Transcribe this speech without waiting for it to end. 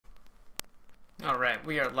All right,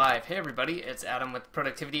 we are live. Hey everybody, it's Adam with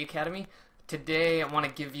Productivity Academy. Today I want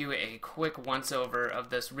to give you a quick once-over of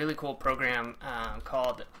this really cool program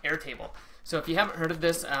called AirTable. So if you haven't heard of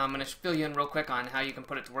this, I'm going to fill you in real quick on how you can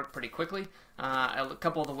put it to work pretty quickly. A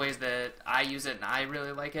couple of the ways that I use it and I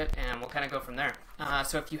really like it, and we'll kind of go from there.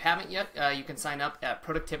 So if you haven't yet, you can sign up at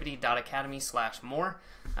productivity.academy/more.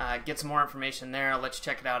 Get some more information there. I'll let you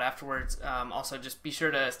check it out afterwards. Also, just be sure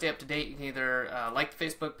to stay up to date. You can either like the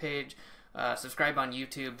Facebook page, subscribe on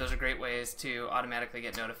YouTube. Those are great ways to automatically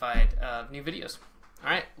get notified of new videos.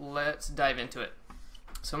 Alright, let's dive into it.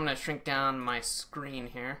 So I'm going to shrink down my screen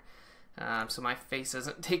here so my face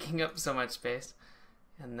isn't taking up so much space.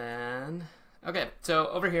 And then, okay, so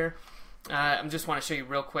over here, I just want to show you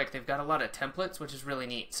real quick. They've got a lot of templates, which is really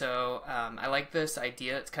neat. So I like this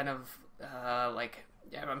idea. It's kind of like,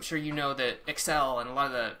 I'm sure you know that Excel and a lot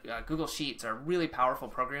of the Google Sheets are really powerful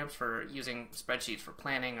programs for using spreadsheets for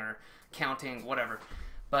planning or counting, whatever.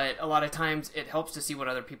 But a lot of times it helps to see what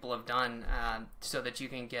other people have done so that you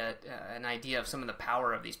can get an idea of some of the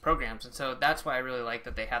power of these programs. And so that's why I really like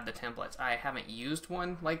that they have the templates. I haven't used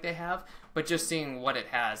one like they have, but just seeing what it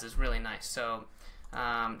has is really nice. So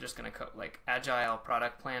I'm just going to like Agile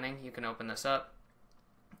Product Planning. You can open this up,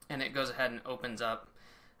 and it goes ahead and opens up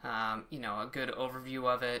you know, a good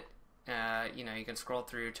overview of it. You know, you can scroll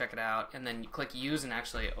through, check it out, and then you click use and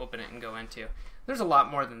actually open it and go into. There's a lot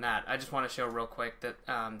more than that. I just want to show real quick that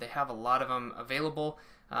they have a lot of them available.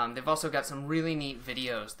 They've also got some really neat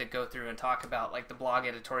videos that go through and talk about like the blog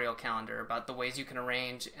editorial calendar, about the ways you can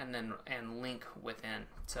arrange and link within.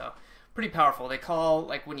 So pretty powerful. They call,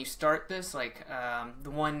 like, when you start this, like the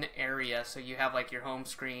one area, so you have like your home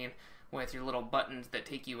screen with your little buttons that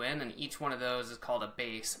take you in, and each one of those is called a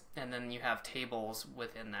base, and then you have tables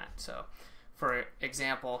within that. So for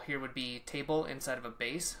example, here would be table inside of a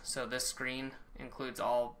base. So this screen includes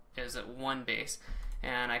is at one base,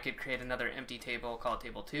 and I could create another empty table, call it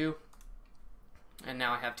table 2, and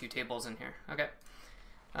now I have 2 tables in here. Okay.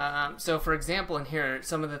 So for example, in here,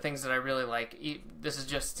 some of the things that I really like, this is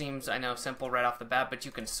just seems, I know, simple right off the bat, but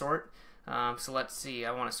you can sort. So let's see,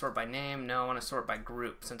 I want to sort by name. No, I want to sort by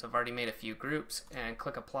group, since I've already made a few groups, and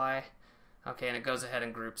click apply. Okay, and it goes ahead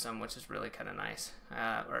and groups them, which is really kind of nice.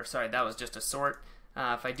 Or sorry, that was just a sort.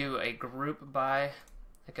 If I do a group by,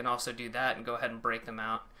 I can also do that and go ahead and break them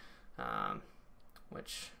out,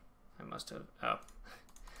 which I must have, oh,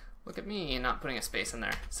 look at me not putting a space in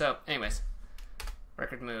there. So anyways,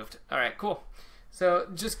 record moved. All right, cool. So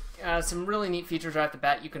just some really neat features right off the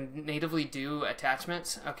bat. You can natively do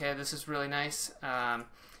attachments. Okay, this is really nice.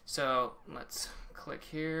 So let's click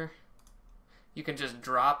here. You can just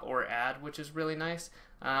drop or add, which is really nice.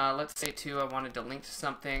 Let's say too, I wanted to link to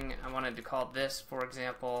something. I wanted to call this, for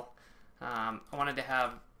example. I wanted to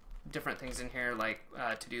have different things in here like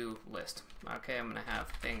to-do list. Okay, I'm gonna have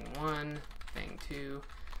thing 1, thing 2,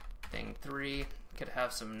 thing 3. Could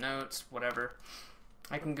have some notes, whatever.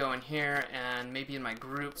 I can go in here, and maybe in my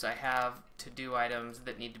groups I have to-do items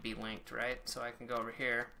that need to be linked, right? So I can go over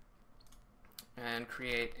here and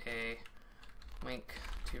create a link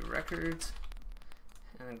to records,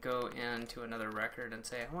 and then go into another record and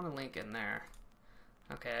say I want to link in there.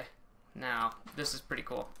 Okay, now this is pretty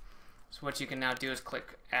cool. So what you can now do is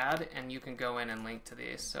click add, and you can go in and link to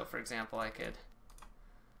these. So for example, I could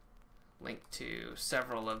link to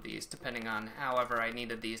several of these depending on however I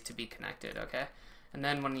needed these to be connected. Okay, and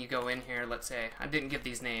then when you go in here, let's say I didn't give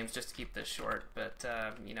these names just to keep this short, but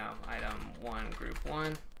you know, item 1, group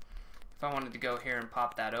 1. If I wanted to go here and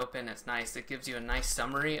pop that open, it's nice. It gives you a nice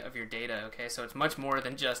summary of your data. Okay, so it's much more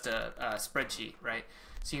than just a spreadsheet, right?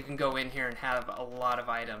 So you can go in here and have a lot of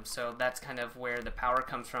items. So that's kind of where the power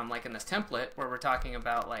comes from. Like in this template where we're talking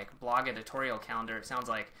about like blog editorial calendar, it sounds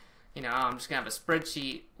like, you know, I'm just gonna have a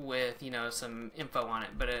spreadsheet with, you know, some info on it,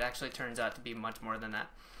 but it actually turns out to be much more than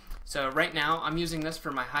that. So right now I'm using this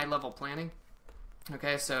for my high level planning.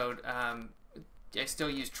 Okay, so I still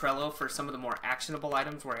use Trello for some of the more actionable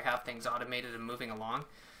items where I have things automated and moving along.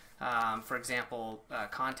 For example,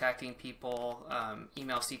 contacting people,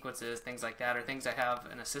 email sequences, things like that, are things I have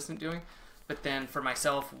an assistant doing. But then for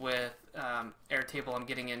myself with Airtable, I'm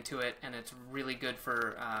getting into it, and it's really good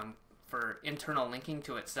for internal linking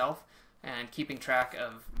to itself and keeping track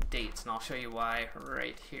of dates. And I'll show you why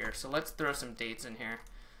right here. So let's throw some dates in here.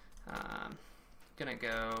 Gonna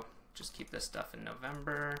go just keep this stuff in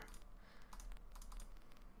November.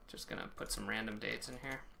 Just gonna put some random dates in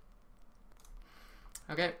here.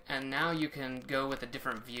 Okay, and now you can go with a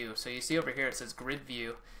different view. So you see over here it says grid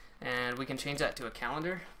view, and we can change that to a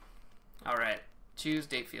calendar. All right, choose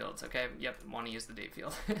date fields. Okay, yep, want to use the date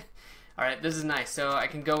field. All right, this is nice. So I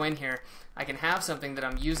can go in here. I can have something that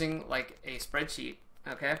I'm using like a spreadsheet,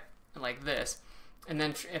 okay, like this. And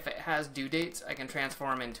then if it has due dates, I can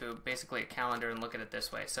transform into basically a calendar and look at it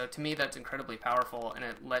this way. So to me, that's incredibly powerful, and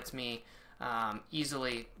it lets me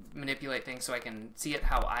easily manipulate things so I can see it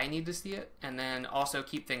how I need to see it, and then also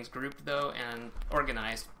keep things grouped though and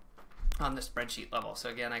organized on the spreadsheet level. So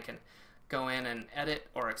again, I can go in and edit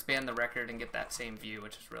or expand the record and get that same view,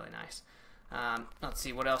 which is really nice. Let's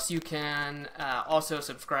see what else. You can also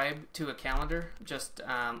subscribe to a calendar. Just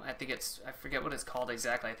I think I forget what it's called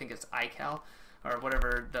exactly. I think it's iCal or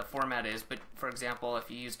whatever the format is. But for example, if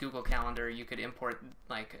you use Google Calendar, you could import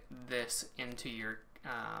like this into your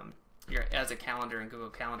as a calendar in Google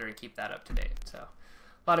Calendar and keep that up to date. So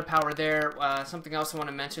a lot of power there. Something else I want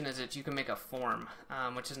to mention is that you can make a form,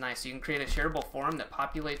 which is nice. So you can create a shareable form that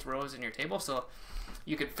populates rows in your table. So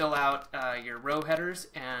you could fill out your row headers,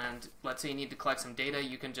 and let's say you need to collect some data.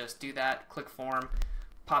 You can just do that, click form,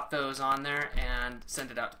 pop those on there, and send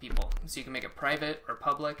it out to people. So you can make it private or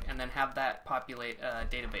public, and then have that populate a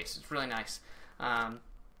database. It's really nice.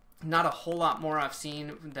 Not a whole lot more I've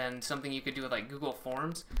seen than something you could do with like Google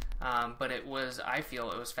Forms, but I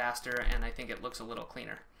feel it was faster, and I think it looks a little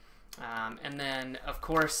cleaner. And then, of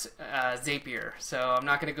course, Zapier. So I'm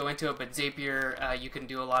not going to go into it, but Zapier, you can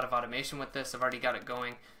do a lot of automation with this. I've already got it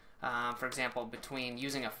going. For example, between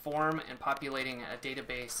using a form and populating a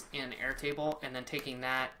database in Airtable, and then taking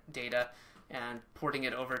that data and porting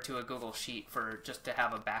it over to a Google Sheet for just to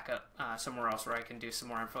have a backup somewhere else where I can do some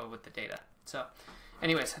more info with the data. So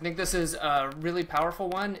anyways, I think this is a really powerful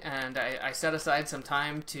one, and I set aside some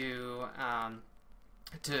time to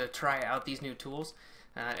try out these new tools.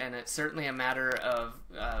 And it's certainly a matter of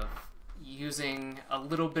using a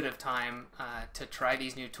little bit of time to try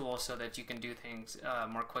these new tools so that you can do things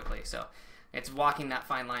more quickly. So it's walking that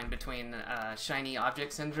fine line between shiny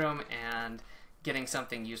object syndrome and getting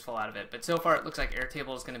something useful out of it. But so far it looks like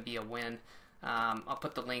Airtable is going to be a win. I'll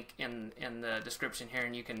put the link in the description here,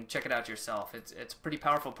 and you can check it out yourself. It's a pretty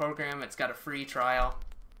powerful program. It's got a free trial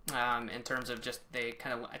in terms of just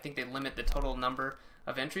I think they limit the total number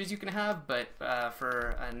of entries you can have, but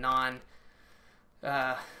for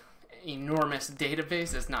a enormous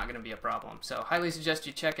database, it's not going to be a problem. So highly suggest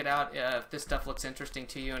you check it out if this stuff looks interesting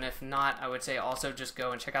to you, and if not, I would say also just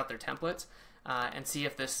go and check out their templates and see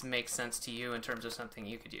if this makes sense to you in terms of something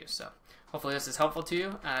you could use. So hopefully this is helpful to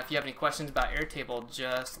you. If you have any questions about Airtable,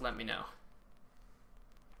 just let me know.